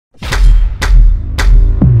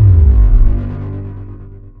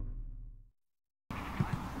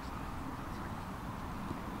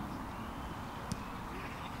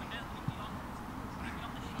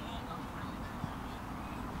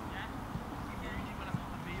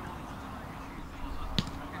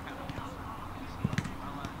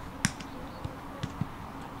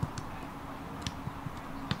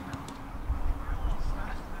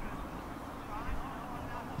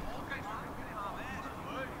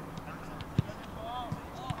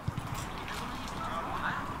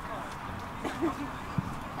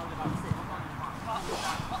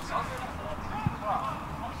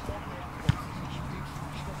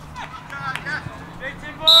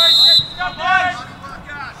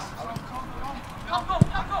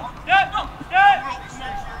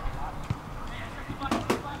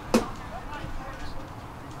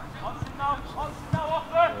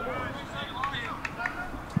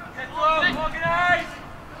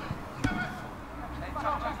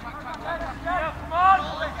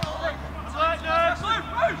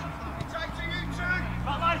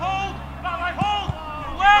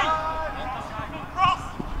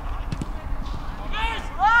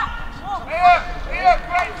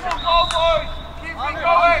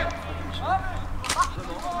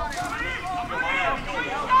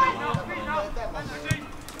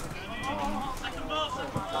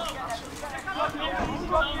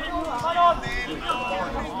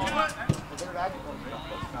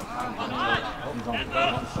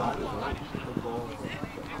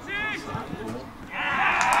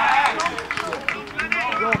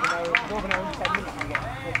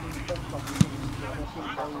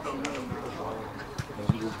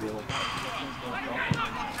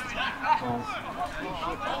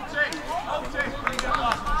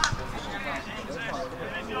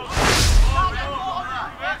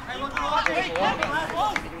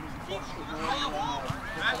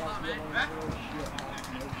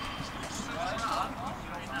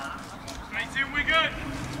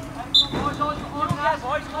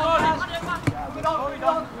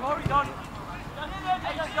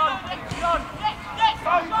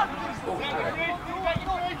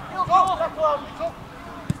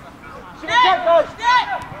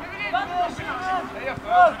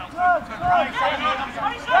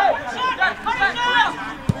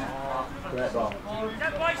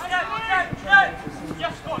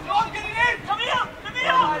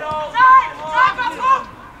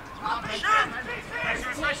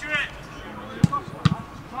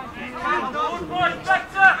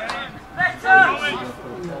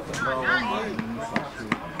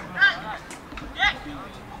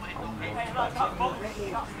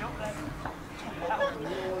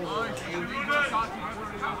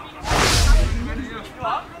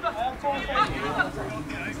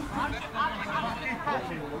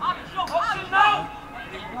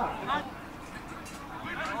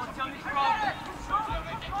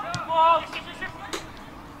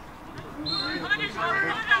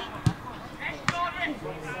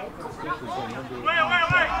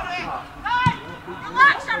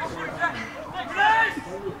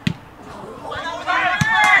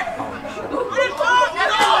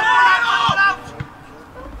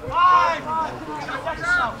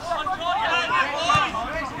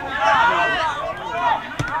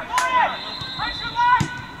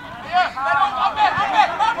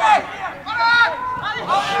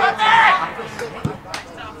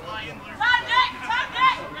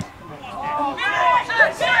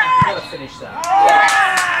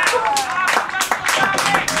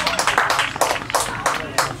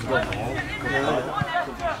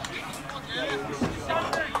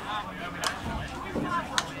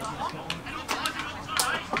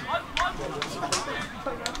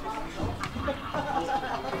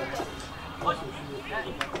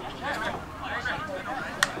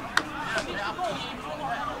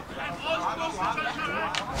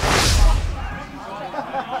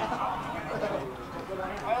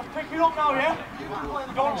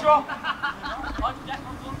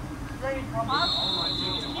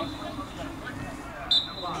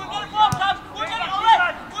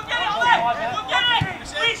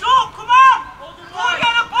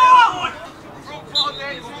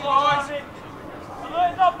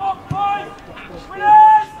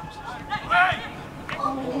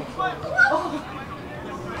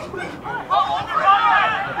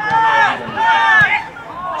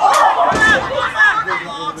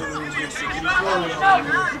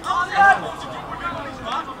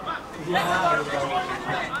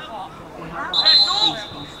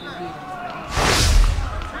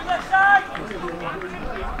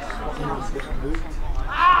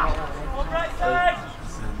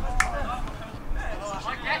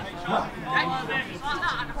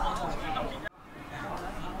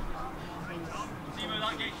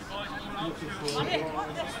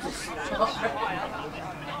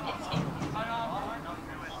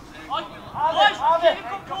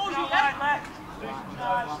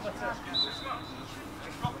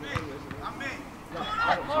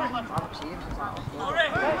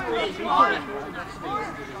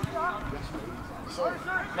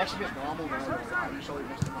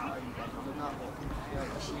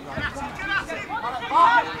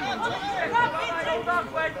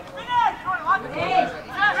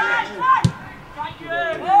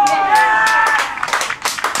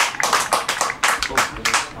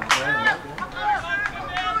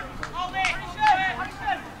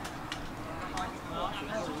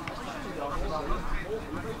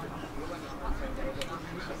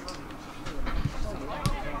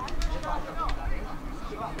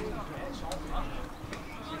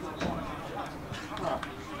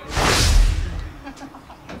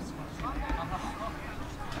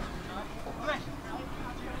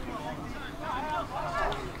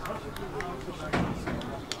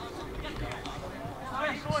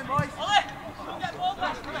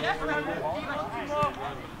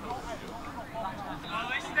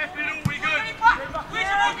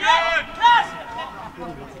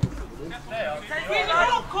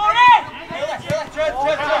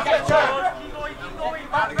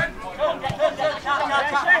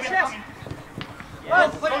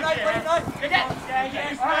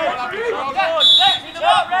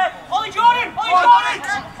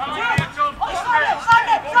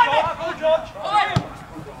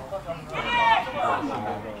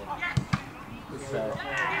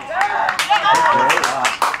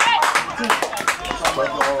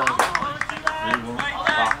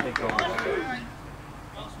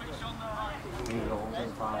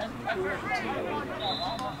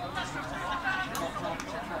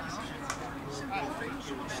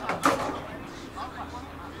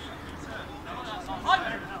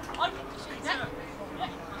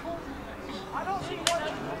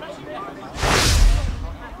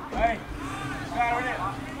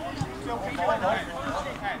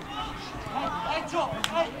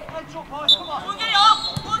Come.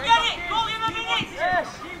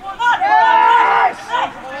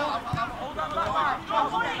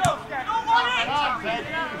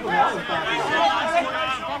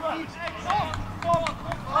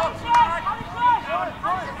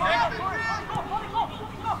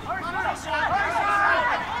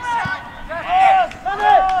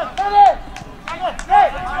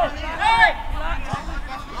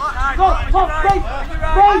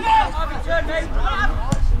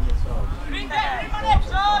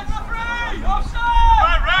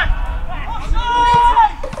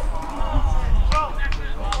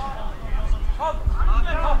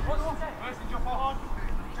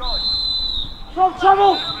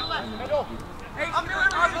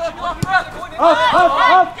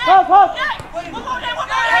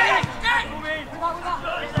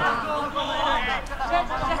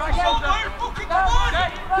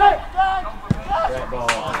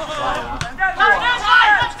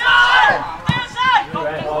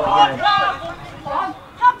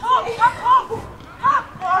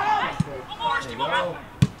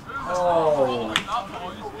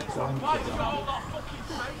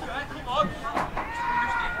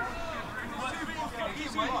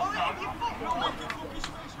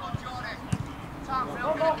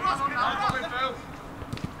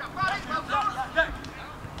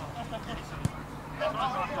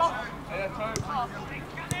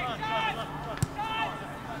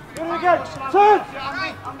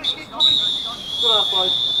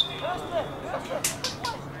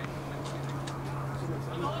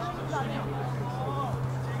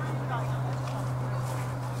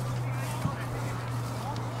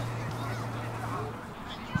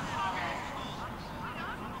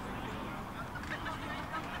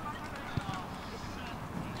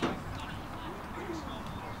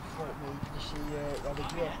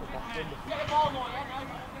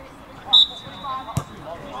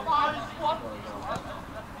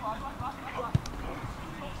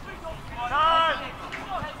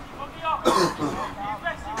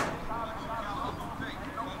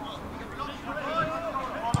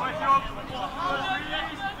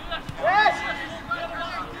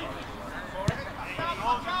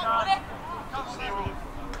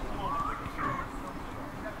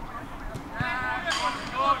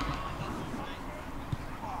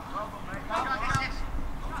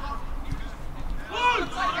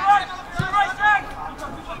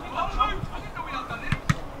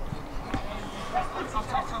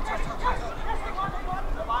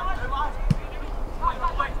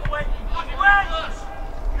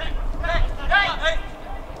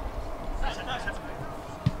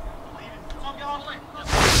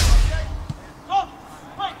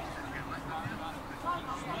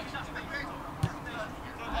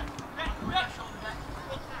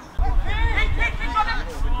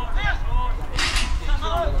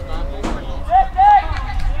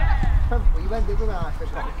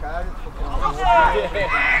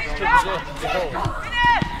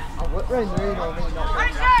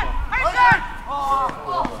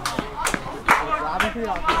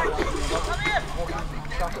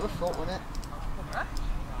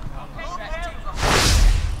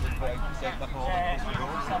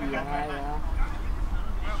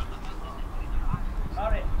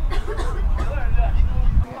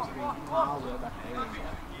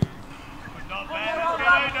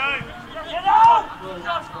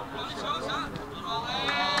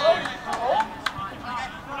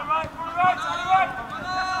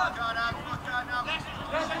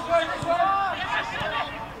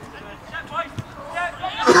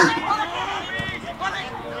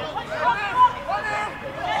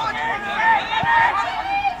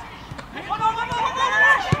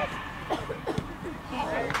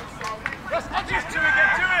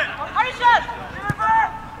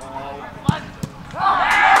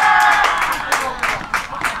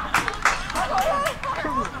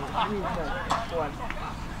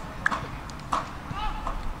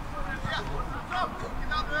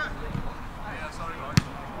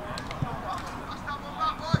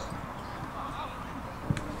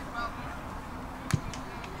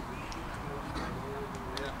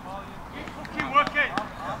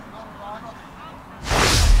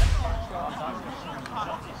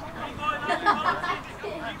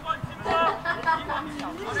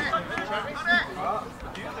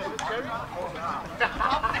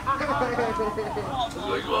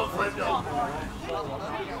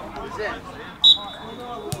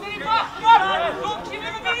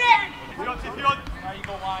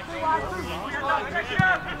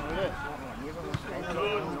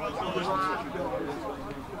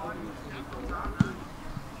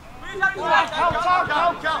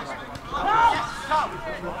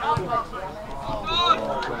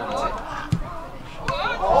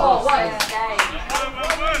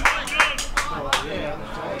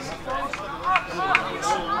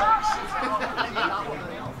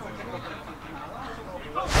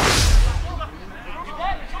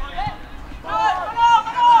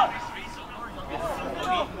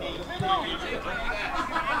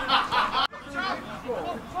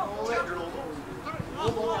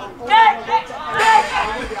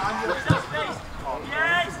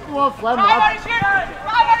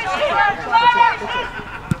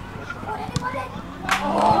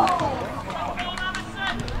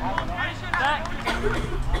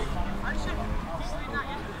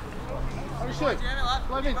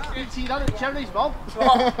 See that at Cherry's mom.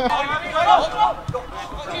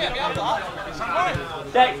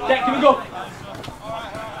 Deck, can we go?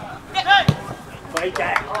 Wait,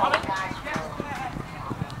 Deck.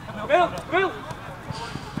 Will.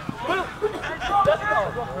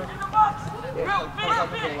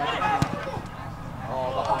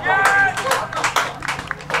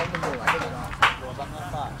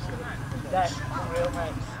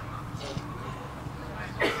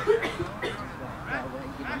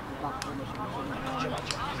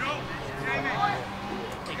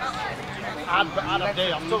 I'd have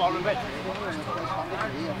day, I'm still on revenge.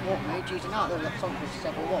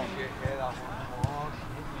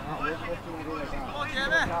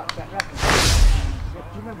 Do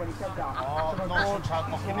you remember when he said that? Oh, no,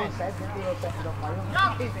 someone said that they were setting up my own.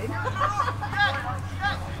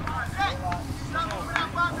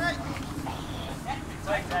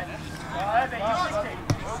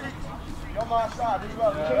 You're my side as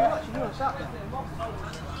well.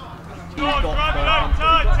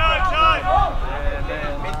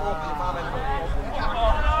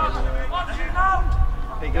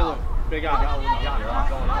 Big out.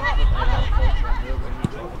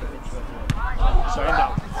 So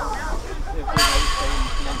down.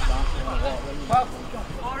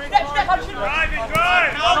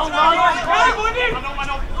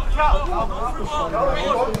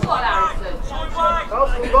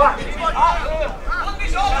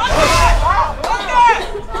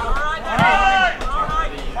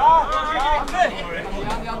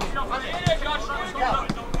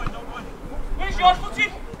 Where's yours, footy?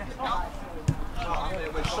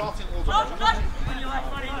 We're shorting all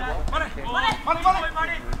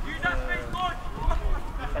Money. Use that space, boy.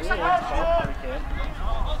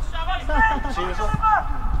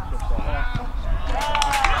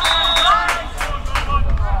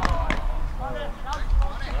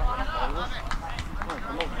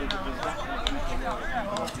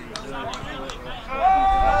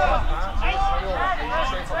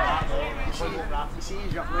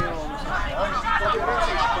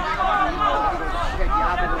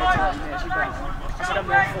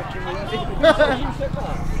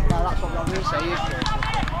 That's what I'm going to say.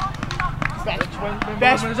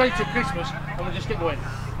 Best when it's out to Christmas and we just get going.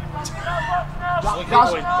 That's the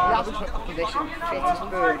condition. Fittest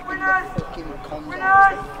bird in the fucking continent.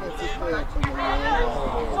 Fittest bird in the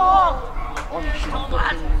world. Honestly,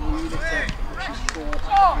 fucking lunatic. She's short.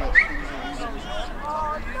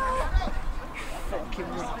 Fucking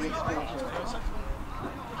ridiculous.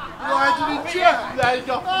 Why did he check? There you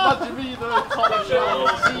go. Imagine me the top shot of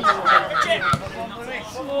the season.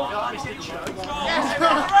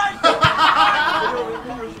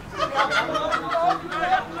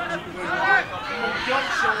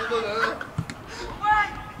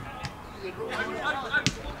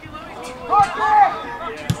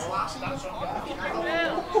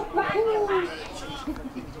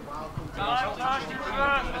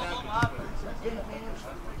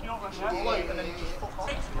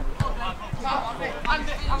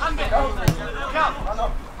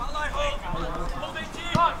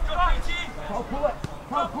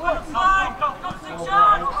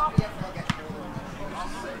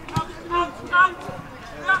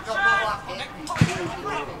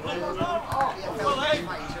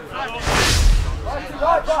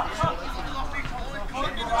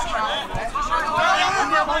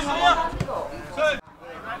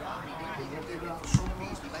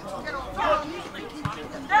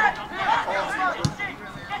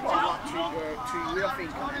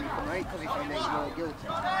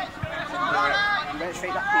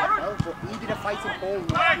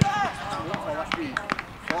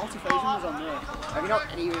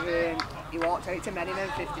 He walked out to many men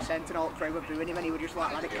 50 cents and all the crowd were booing him and he would just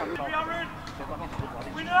like, let it carry on.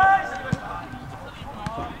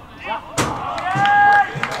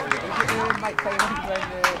 Mike Taylor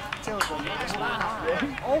playing Tilton.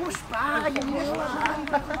 Oh, Spy! You missed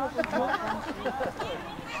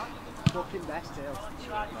fucking best tail.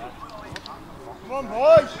 Come on,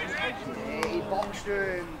 boys! He boxed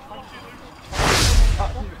him.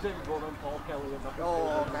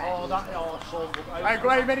 Oh, man. Oh, that is so good.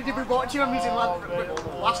 How many did we watch him? He's in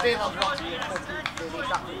last day.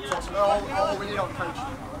 Oh, we need on coach.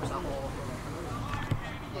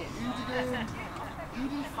 Who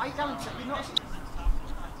did he fight down? Did you not see?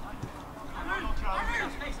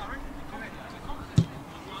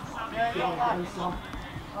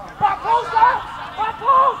 Back post! Back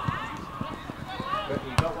post!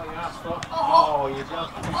 Oh, you just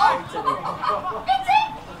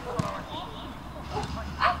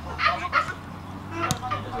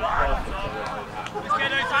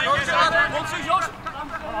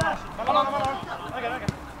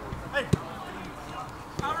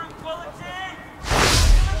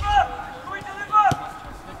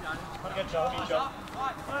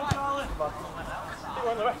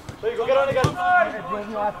There you go, get on again.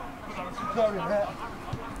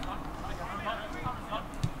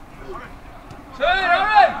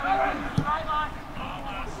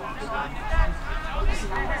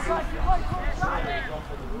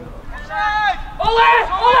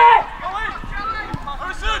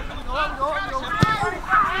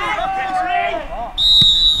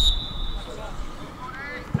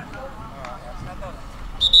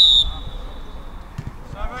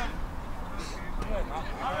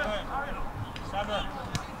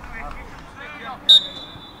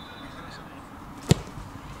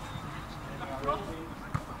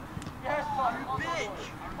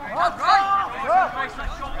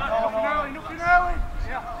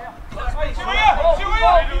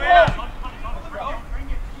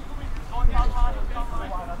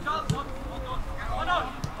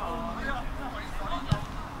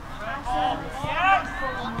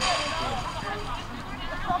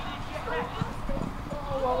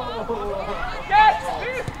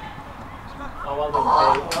 Oh, well done,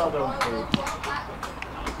 Pete. Well done, Pete.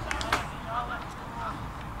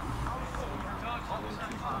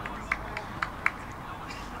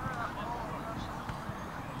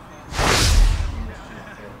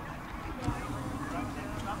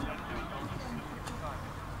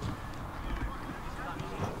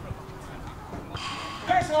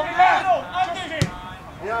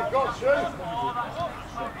 Yeah, I've got two.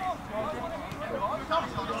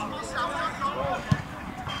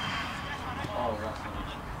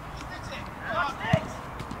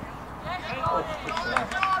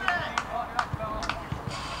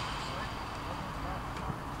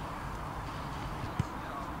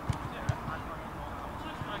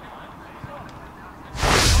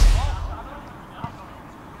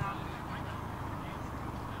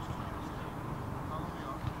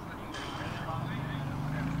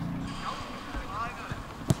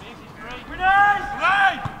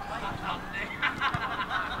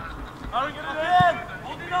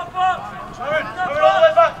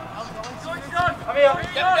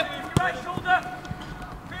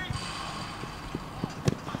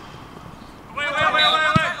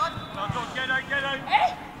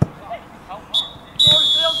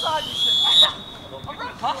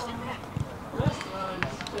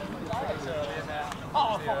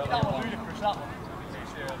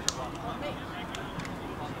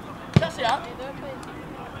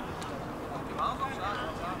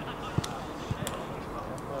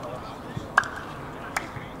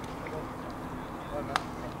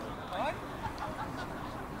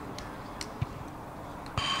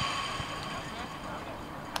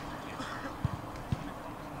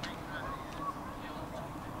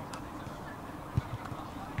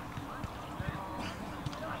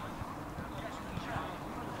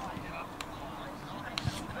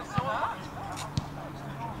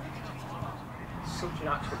 Such an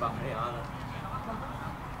acrobat, mate, aren't I?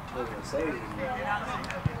 I was going to say,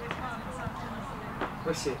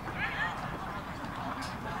 what's it?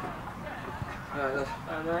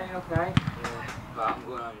 Alright, okay. Yeah, but I'm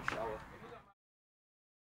going to have a shower.